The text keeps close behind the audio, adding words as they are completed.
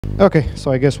Okay,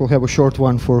 so I guess we'll have a short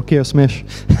one for Chaos Mesh.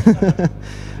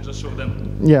 Just show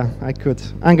them. Yeah, I could.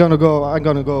 I'm gonna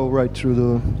go right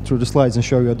through the slides and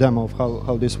show you a demo of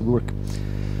how this would work.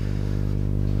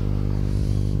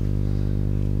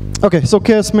 Okay, so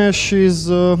Chaos Mesh is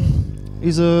a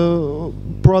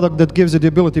product that gives you the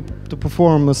ability to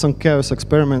perform some chaos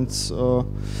experiments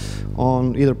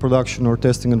on either production or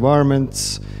testing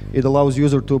environments. It allows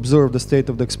user to observe the state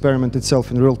of the experiment itself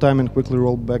in real time and quickly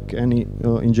roll back any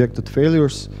injected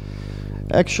failures.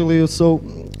 Actually, so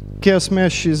Chaos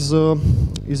Mesh is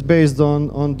based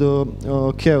on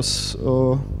the chaos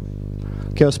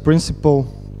principle.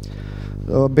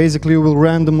 Basically, you will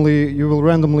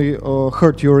randomly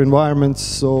hurt your environments,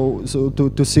 so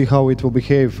to see how it will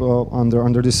behave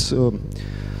under this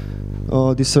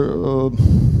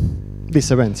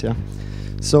events. Yeah.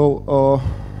 So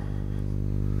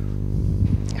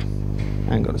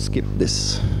I'm gonna skip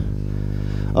this.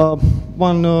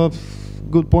 One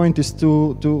good point is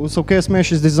so Chaos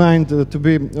Mesh is designed to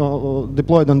be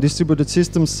deployed on distributed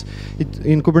systems.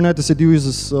 In Kubernetes, it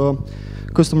uses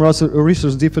custom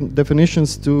resource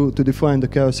definitions to define the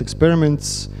chaos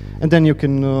experiments, and then you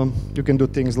can do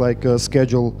things like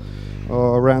schedule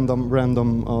random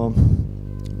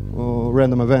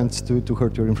events to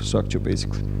hurt your infrastructure,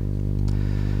 basically.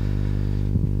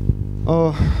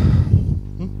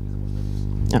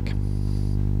 Okay.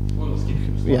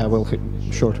 Yeah, we'll hit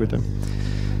short with them.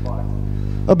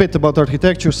 A bit about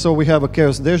architecture. So we have a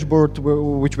chaos dashboard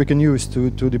which we can use to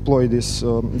deploy these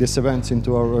events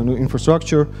into our new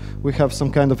infrastructure. We have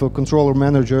some kind of a controller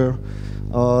manager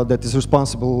that is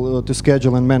responsible to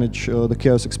schedule and manage the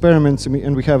chaos experiments,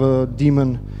 and we have a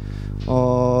daemon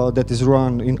that is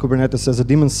run in Kubernetes as a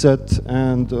daemon set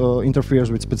and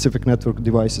interferes with specific network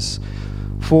devices.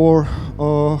 For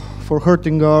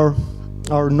hurting our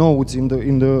nodes in the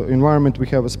environment, we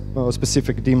have a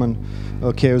specific daemon,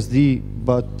 chaosd,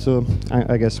 but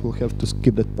I guess we'll have to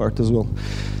skip that part as well.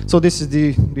 So this is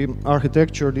the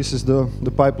architecture. This is the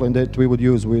pipeline that we would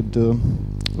use with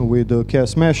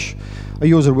Chaos Mesh. A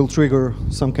user will trigger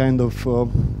some kind of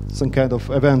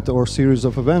event or series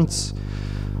of events.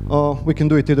 We can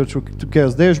do it either through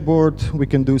Chaos dashboard. We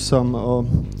can do some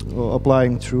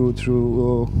applying through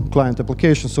client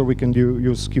applications, or we can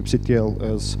use kubectl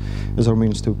as our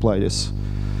means to apply this.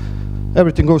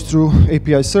 Everything goes through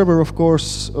API server, of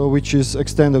course, which is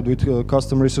extended with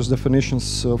custom resource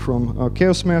definitions from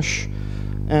Chaos Mesh,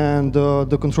 and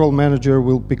the control manager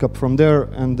will pick up from there,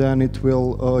 and then it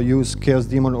will use Chaos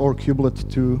daemon or kubelet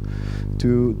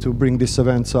to bring these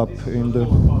events up in the.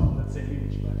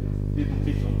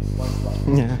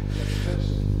 Yeah.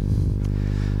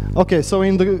 Okay, so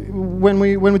when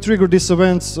we trigger these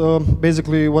events,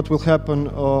 basically what will happen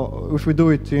if we do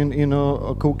it in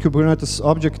a Kubernetes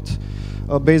object,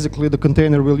 basically the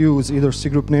container will use either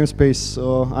cgroup namespace,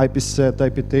 IP set,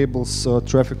 IP tables,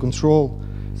 traffic control,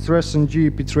 stressng,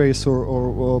 ptrace,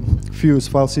 or fuse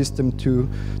file system to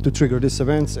trigger these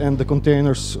events, and the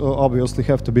containers obviously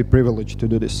have to be privileged to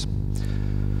do this.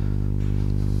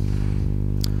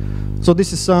 So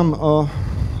this is some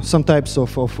types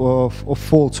of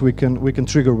faults we can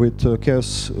trigger with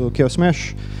Chaos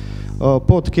Mesh.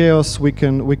 Pod chaos, we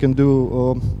can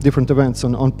do different events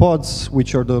on pods,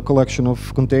 which are the collection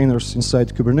of containers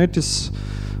inside Kubernetes.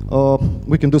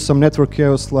 We can do some network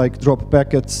chaos, like drop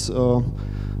packets,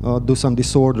 do some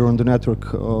disorder on the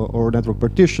network or network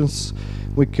partitions.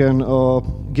 We can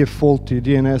give faulty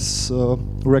DNS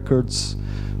records.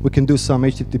 We can do some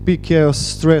HTTP chaos,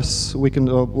 stress. We can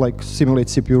like simulate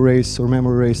CPU race or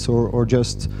memory race, or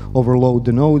just overload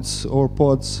the nodes or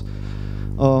pods.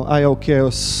 IO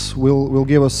chaos will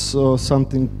give us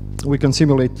something. We can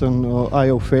simulate an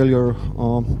IO failure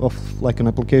of like an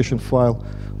application file,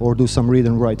 or do some read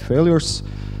and write failures.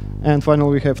 And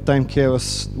finally, we have time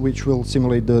chaos, which will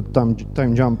simulate the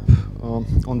time jump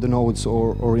on the nodes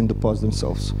or in the pods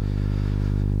themselves.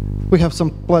 We have some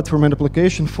platform and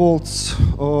application faults.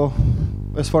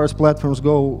 As far as platforms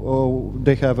go,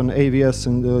 they have an AVS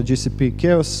and GCP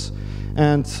chaos,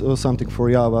 and something for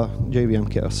Java, JVM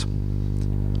chaos.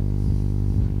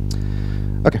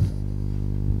 Okay.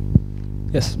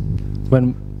 Yes.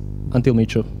 Until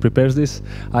Micho prepares this,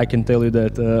 I can tell you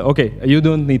that okay, you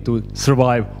don't need to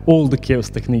survive all the chaos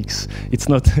techniques. It's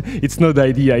not the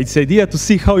idea. It's the idea to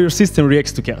see how your system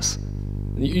reacts to chaos.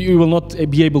 You will not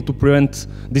be able to prevent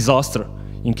disaster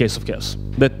in case of chaos.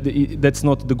 That's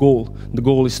not the goal. The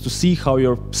goal is to see how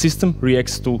your system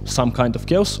reacts to some kind of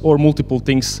chaos or multiple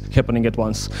things happening at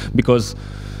once, because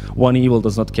one evil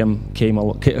does not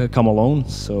come alone.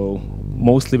 So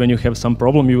mostly when you have some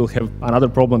problem, you will have another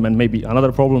problem and maybe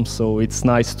another problem. So it's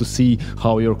nice to see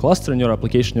how your cluster and your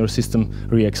application, your system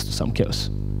reacts to some chaos.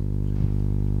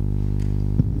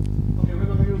 Okay, we're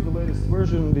going to use the latest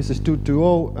version. This is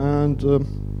 2.2.0,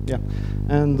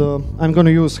 and I'm going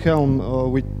to use Helm.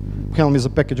 Helm is a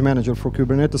package manager for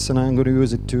Kubernetes, and I'm going to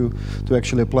use it to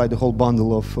actually apply the whole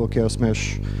bundle of Chaos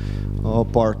Mesh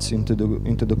parts into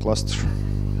the cluster.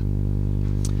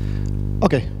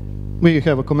 Okay, we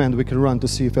have a command we can run to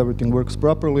see if everything works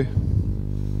properly.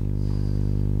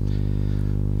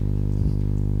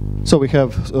 So we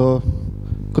have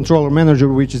controller manager,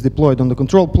 which is deployed on the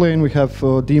control plane. We have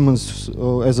daemons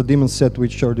as a daemon set,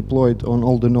 which are deployed on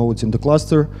all the nodes in the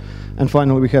cluster. And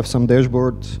finally, we have some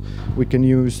dashboard we can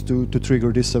use to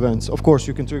trigger these events. Of course,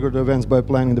 you can trigger the events by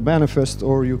applying the manifest,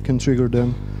 or you can trigger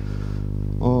them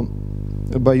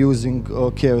by using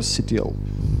chaos CTL.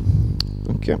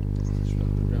 Okay.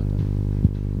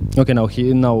 Okay, now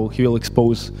he will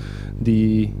expose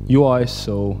the UI,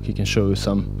 so he can show you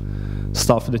some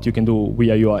stuff that you can do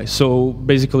via UI. So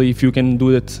basically, if you can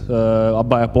do it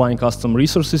by applying custom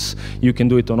resources, you can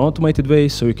do it on automated way.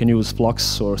 So you can use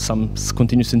Flux or some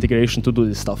continuous integration to do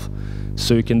this stuff.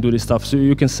 So you can do this stuff. So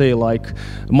you can say, like,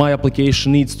 my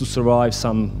application needs to survive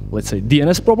some, let's say,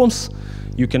 DNS problems.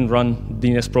 You can run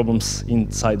DNS problems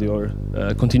inside your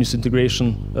continuous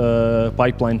integration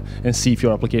pipeline and see if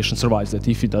your application survives that.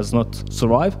 If it does not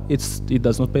survive, it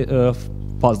does not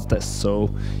pass the test. So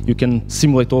you can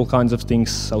simulate all kinds of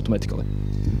things automatically.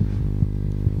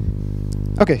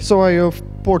 Okay, so I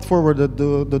port forwarded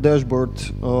the dashboard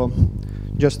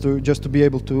just to be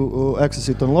able to access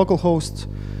it on localhost,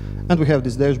 and we have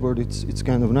this dashboard. It's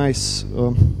kind of nice.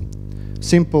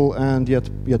 Simple and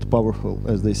yet powerful,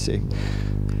 as they say.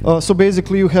 So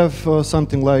basically, you have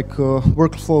something like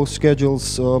workflow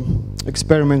schedules,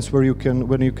 experiments where you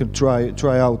can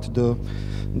try out the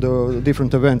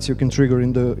different events you can trigger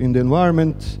in the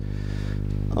environment,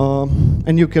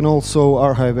 and you can also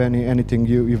archive anything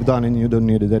you've done and you don't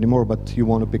need it anymore, but you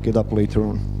want to pick it up later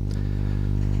on.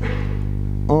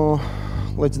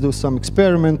 Let's do some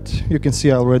experiment. You can see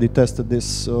I already tested this.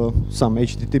 Some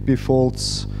HTTP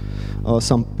faults.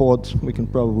 Some pod, we can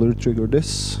probably trigger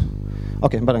this.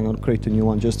 Okay, but I'm going to create a new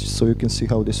one just so you can see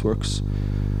how this works.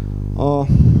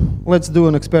 Let's do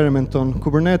an experiment on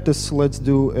Kubernetes. Let's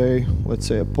do let's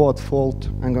say a pod fault.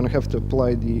 I'm going to have to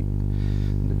apply the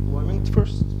deployment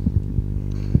first.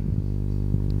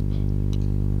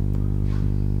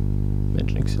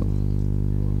 Nginx.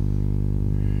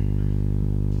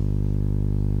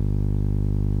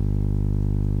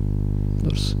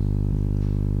 DORS.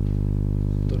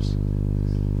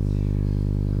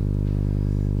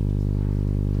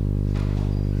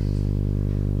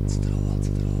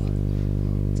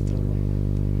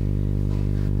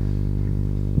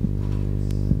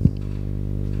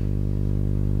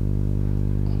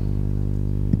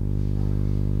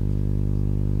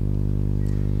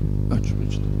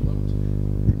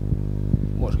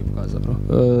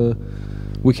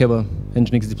 We have a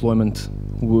Nginx deployment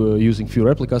using few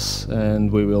replicas, and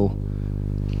we will.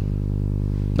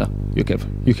 No, you have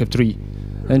 3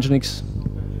 Nginx.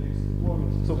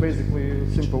 So basically,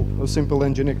 a simple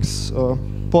Nginx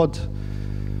pod,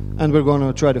 and we're going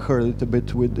to try to hurt it a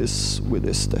bit with this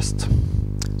test.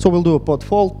 So we'll do a pod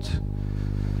fault.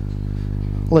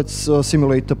 Let's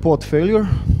simulate a pod failure.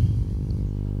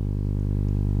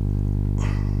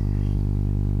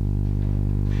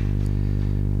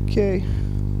 Okay.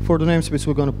 For the namespace,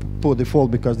 we're going to put default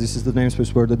because this is the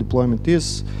namespace where the deployment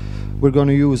is. We're going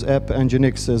to use app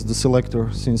nginx as the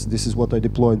selector, since this is what I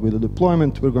deployed with the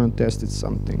deployment. We're going to test it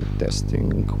something.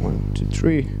 Testing 1, 2,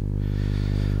 3.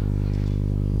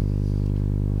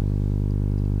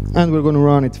 And we're going to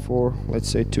run it for, let's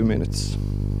say, 2 minutes.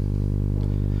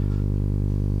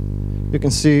 You can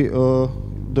see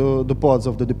the pods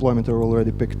of the deployment are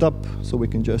already picked up, so we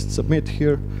can just submit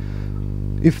here.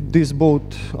 If these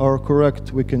both are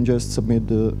correct, we can just submit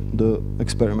the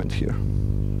experiment here.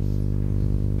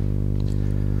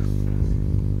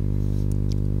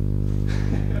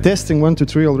 Testing 1, 2,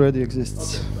 3 already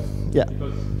exists. Okay, yeah.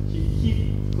 Because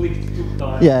he clicked 2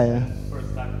 times. Yeah.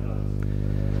 First time.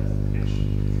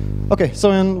 Okay, so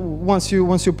once you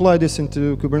apply this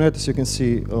into Kubernetes, you can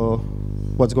see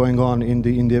what's going on in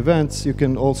the events. You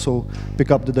can also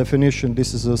pick up the definition.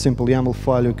 This is a simple YAML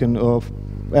file. You can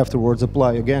afterwards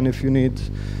apply again if you need,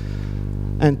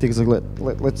 and things like that.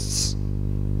 Let's.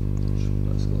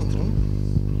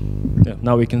 Yeah,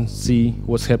 now we can see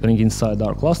what's happening inside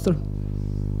our cluster.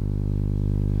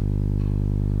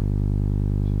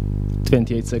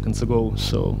 28 seconds ago,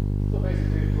 so. So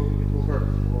basically, it will hurt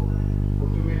for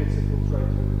 2 minutes. It will try to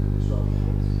disrupt.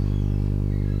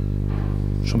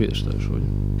 gyorsan védestelős vagy.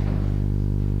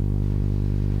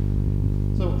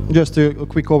 Just a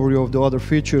quick overview of the other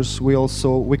features.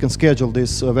 We can schedule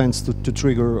these events to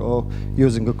trigger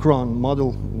using a cron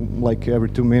model, like every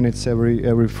 2 minutes,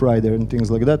 every Friday, and things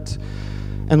like that.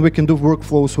 And we can do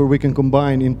workflows where we can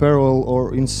combine in parallel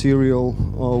or in serial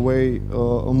way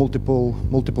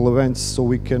multiple events, so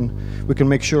we can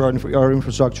make sure our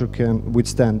infrastructure can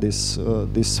withstand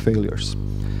these failures.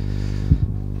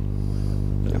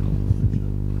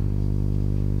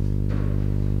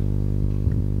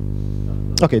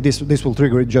 Okay, this will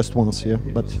trigger it just once, yeah,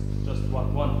 but Just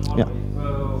one yeah.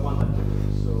 time trigger.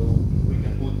 So we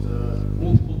can put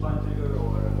multiple time trigger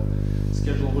or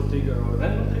schedule trigger or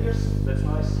random triggers. That's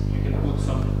nice. You can put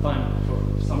some time for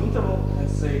some interval and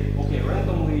say, okay,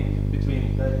 randomly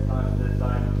between that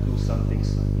time, do some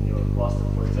things in your cluster.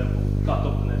 For example, cut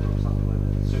off the network or something like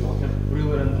that. So you will have real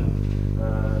random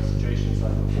situations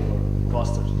out of your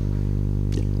clusters.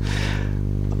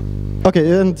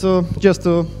 Okay, and just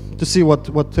to see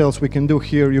what else we can do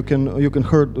here, you can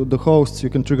herd the hosts, you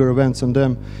can trigger events on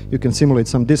them, you can simulate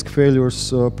some disk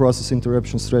failures, process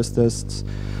interruption, stress tests,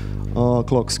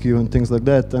 clock skew, and things like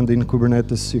that. And in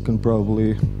Kubernetes, you can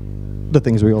probably the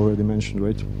things we already mentioned,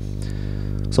 right?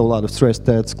 So a lot of stress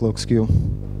tests, clock skew.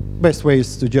 Best way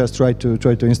is to just try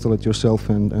to install it yourself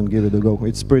and give it a go.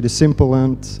 It's pretty simple,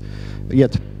 and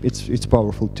yet it's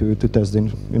powerful to test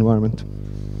the environment.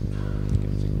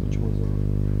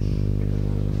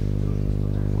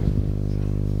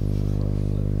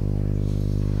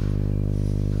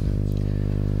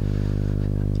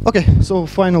 Okay, so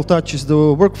final touch is the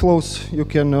workflows. You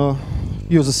can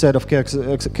use a set of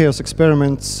chaos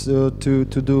experiments to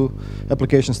do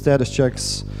application status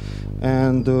checks,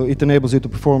 and it enables you to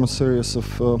perform a series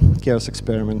of chaos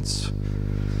experiments.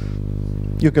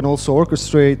 You can also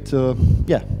orchestrate.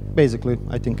 Yeah, basically,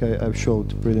 I think I've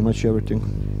showed pretty much everything.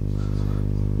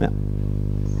 Yeah.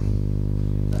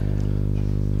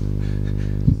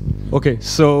 Okay,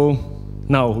 so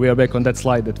now we are back on that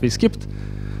slide that we skipped.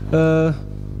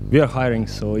 We are hiring,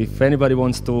 so if anybody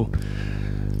wants to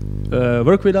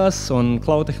work with us on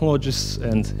cloud technologies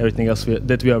and everything else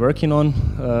that we are working on,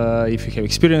 if you have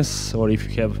experience or if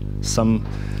you have some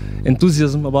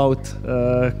enthusiasm about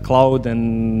cloud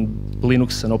and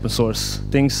Linux and open source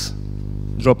things,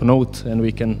 drop a note and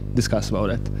we can discuss about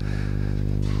that.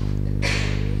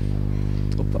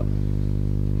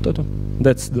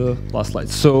 That's the last slide.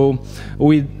 So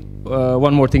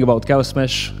one more thing about Chaos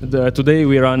Mesh. Today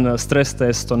we run a stress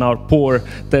test on our poor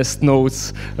test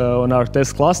nodes on our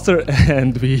test cluster,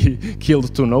 and we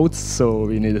killed 2 nodes, so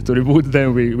we needed to reboot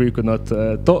them. We could not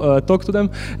talk to them.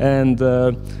 And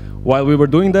while we were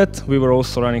doing that, we were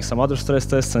also running some other stress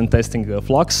tests and testing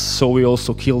Flux, so we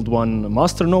also killed 1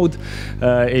 master node.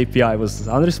 API was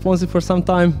unresponsive for some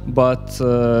time, but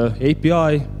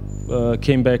API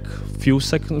came back a few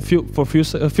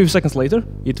seconds later.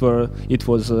 It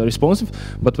was responsive,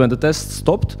 but when the test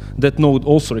stopped, that node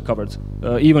also recovered.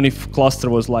 Even if cluster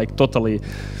was like totally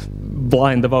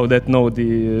blind about that node,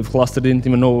 the cluster didn't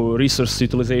even know resource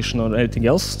utilization or anything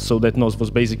else, so that node was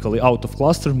basically out of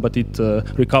cluster, but it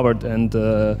recovered and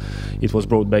it was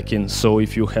brought back in. So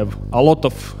if you have a lot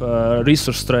of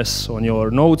resource stress on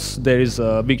your nodes, there is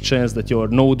a big chance that your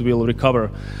node will recover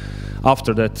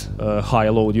after that high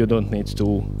load. You don't need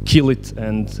to kill it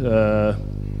and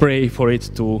pray for it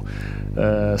to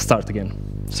start again.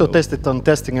 So test it on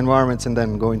testing environments and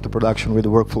then go into production with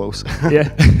the workflows. Yeah.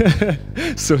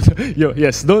 So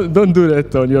yes, don't do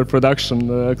that on your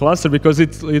production cluster, because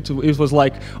it was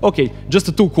like, okay, just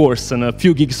a 2 cores and a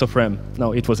few gigs of RAM.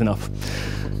 No, it was enough.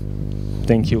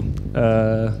 Thank you.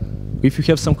 If you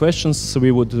have some questions, we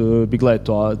would be glad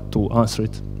to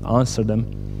answer them.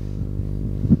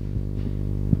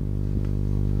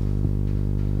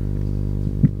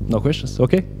 No questions?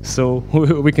 Okay, so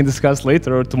we can discuss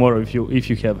later or tomorrow if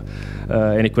you have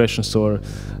any questions or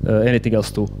anything else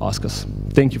to ask us.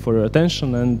 Thank you for your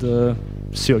attention, and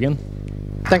see you again.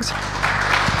 Thanks.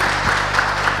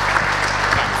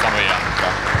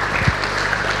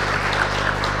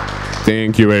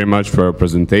 Thank you very much for your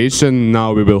presentation.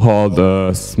 Now we will hold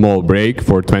a small break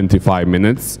for 25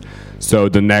 minutes. So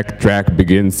the next track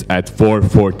begins at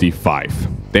 4:45.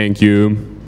 Thank you.